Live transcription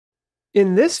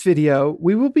In this video,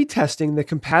 we will be testing the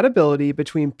compatibility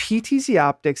between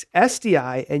PTZOptics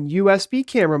SDI and USB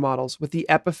camera models with the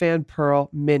Epiphan Pearl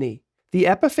Mini. The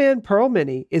Epiphan Pearl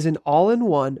Mini is an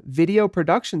all-in-one video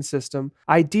production system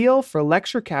ideal for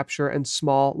lecture capture and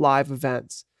small live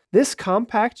events. This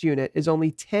compact unit is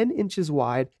only 10 inches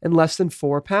wide and less than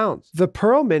 4 pounds. The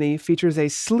Pearl Mini features a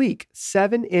sleek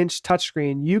 7-inch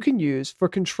touchscreen you can use for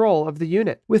control of the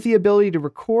unit, with the ability to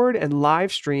record and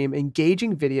live stream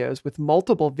engaging videos with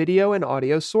multiple video and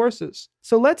audio sources.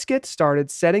 So let's get started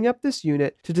setting up this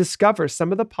unit to discover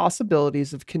some of the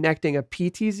possibilities of connecting a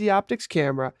PTZOptics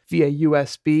camera via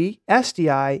USB,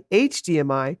 SDI,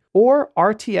 HDMI, or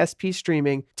RTSP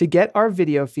streaming to get our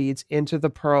video feeds into the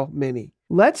Pearl Mini.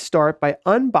 Let's start by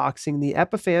unboxing the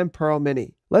Epiphan Pearl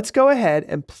Mini. Let's go ahead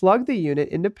and plug the unit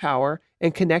into power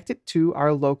and connect it to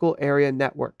our local area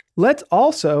network. Let's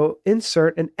also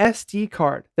insert an SD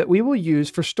card that we will use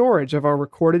for storage of our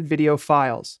recorded video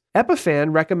files.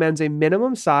 Epiphan recommends a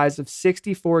minimum size of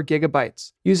 64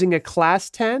 gigabytes, using a Class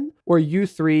 10 or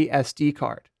U3 SD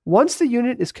card. Once the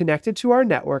unit is connected to our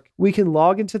network, we can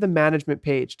log into the management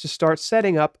page to start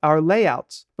setting up our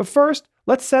layouts. But first,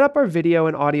 let's set up our video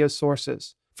and audio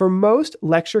sources. For most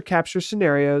lecture capture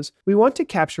scenarios, we want to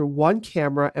capture one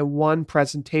camera and one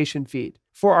presentation feed.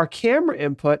 For our camera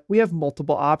input, we have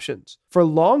multiple options. For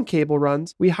long cable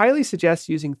runs, we highly suggest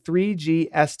using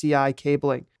 3G SDI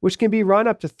cabling, which can be run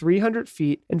up to 300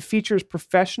 feet and features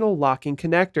professional locking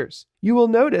connectors. You will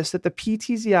notice that the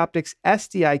PTZOptics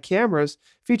SDI cameras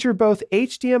feature both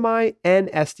HDMI and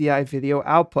SDI video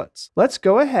outputs. Let's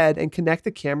go ahead and connect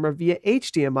the camera via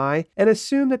HDMI and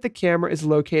assume that the camera is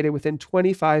located within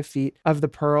 25 feet of the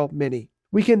Pearl Mini.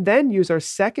 We can then use our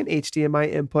second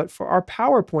HDMI input for our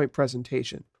PowerPoint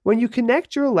presentation. When you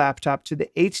connect your laptop to the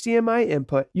HDMI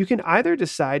input, you can either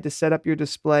decide to set up your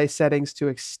display settings to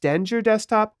extend your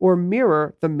desktop or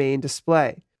mirror the main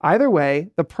display. Either way,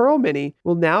 the Pearl Mini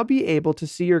will now be able to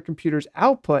see your computer's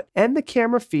output and the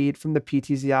camera feed from the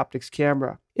PTZOptics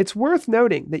camera. It's worth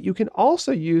noting that you can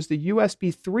also use the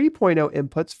USB 3.0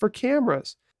 inputs for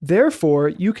cameras. Therefore,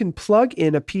 you can plug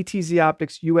in a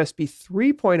PTZOptics USB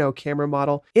 3.0 camera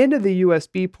model into the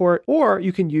USB port, or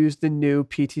you can use the new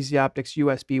PTZOptics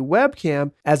USB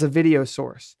webcam as a video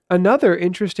source. Another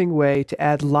interesting way to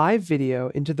add live video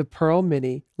into the Pearl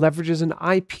Mini leverages an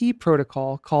IP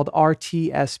protocol called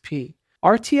RTSP.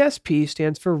 RTSP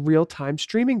stands for Real-Time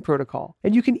Streaming Protocol,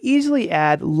 and you can easily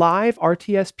add live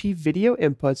RTSP video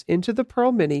inputs into the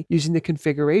Pearl Mini using the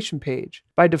configuration page.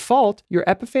 By default, your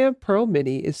Epiphan Pearl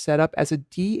Mini is set up as a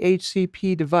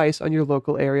DHCP device on your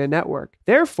local area network.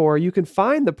 Therefore, you can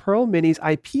find the Pearl Mini's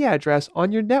IP address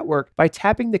on your network by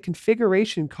tapping the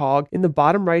configuration cog in the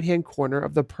bottom right-hand corner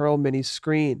of the Pearl Mini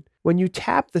screen. When you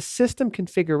tap the System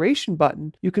Configuration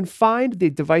button, you can find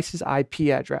the device's IP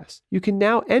address. You can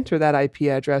now enter that IP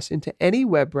address into any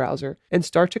web browser and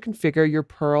start to configure your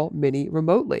Pearl Mini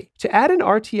remotely. To add an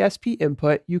RTSP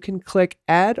input, you can click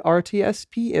Add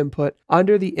RTSP Input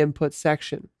under the Input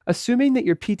section. Assuming that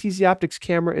your PTZOptics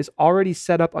camera is already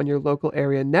set up on your local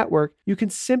area network, you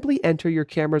can simply enter your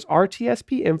camera's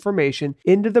RTSP information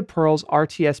into the Pearl's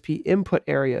RTSP input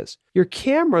areas. Your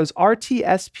camera's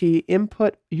RTSP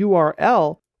input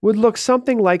URL would look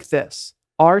something like this: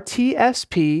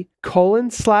 RTSP :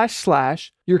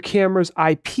 your camera's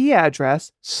IP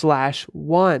address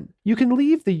 /1. You can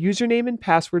leave the username and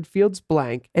password fields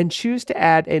blank and choose to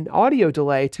add an audio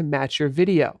delay to match your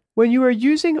video. When you are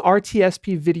using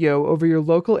RTSP video over your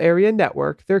local area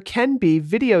network, there can be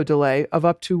video delay of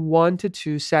up to 1 to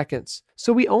 2 seconds.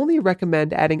 So we only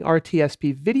recommend adding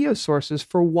RTSP video sources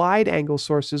for wide-angle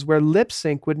sources where lip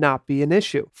sync would not be an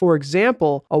issue. For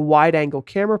example, a wide-angle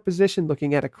camera position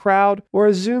looking at a crowd, or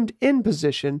a zoomed-in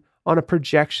position on a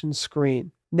projection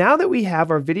screen. Now that we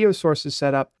have our video sources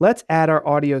set up, let's add our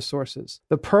audio sources.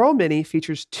 The Pearl Mini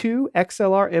features 2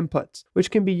 XLR inputs,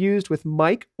 which can be used with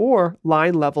mic or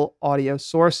line-level audio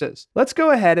sources. Let's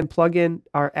go ahead and plug in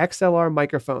our XLR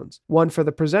microphones, one for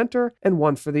the presenter and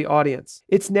one for the audience.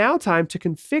 It's now time to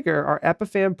configure our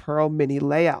Epiphan Pearl Mini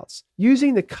layouts.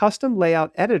 Using the custom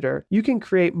layout editor, you can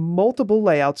create multiple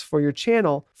layouts for your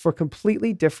channel for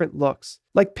completely different looks,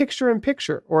 like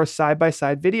picture-in-picture or a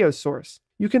side-by-side video source.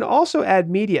 You can also add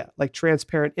media like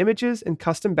transparent images and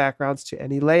custom backgrounds to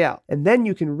any layout. And then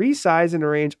you can resize and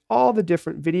arrange all the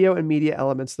different video and media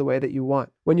elements the way that you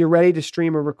want. When you're ready to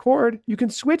stream or record, you can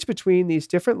switch between these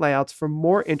different layouts for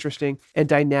more interesting and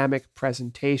dynamic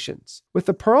presentations. With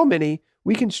the Pearl Mini,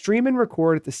 we can stream and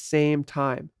record at the same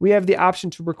time. We have the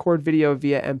option to record video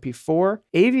via MP4,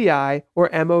 AVI, or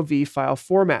MOV file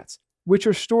formats, which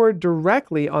are stored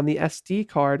directly on the SD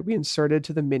card we inserted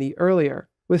to the Mini earlier.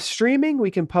 With streaming,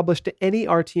 we can publish to any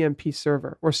RTMP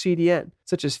server or CDN,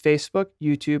 such as Facebook,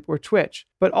 YouTube, or Twitch,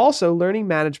 but also learning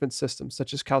management systems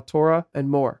such as Kaltura and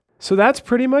more. So that's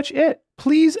pretty much it.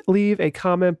 Please leave a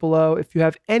comment below if you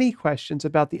have any questions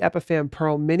about the Epiphan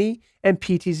Pearl Mini and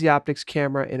PTZOptics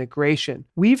camera integration.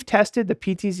 We've tested the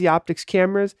PTZOptics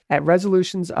cameras at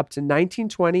resolutions up to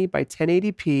 1920 by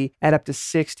 1080p at up to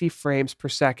 60 frames per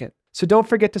second. So don't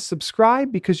forget to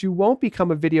subscribe because you won't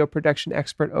become a video production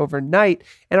expert overnight,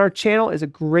 and our channel is a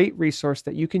great resource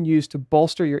that you can use to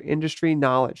bolster your industry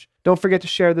knowledge. Don't forget to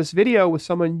share this video with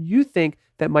someone you think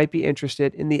that might be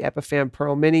interested in the Epiphan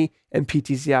Pearl Mini and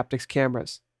PTZOptics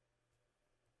cameras.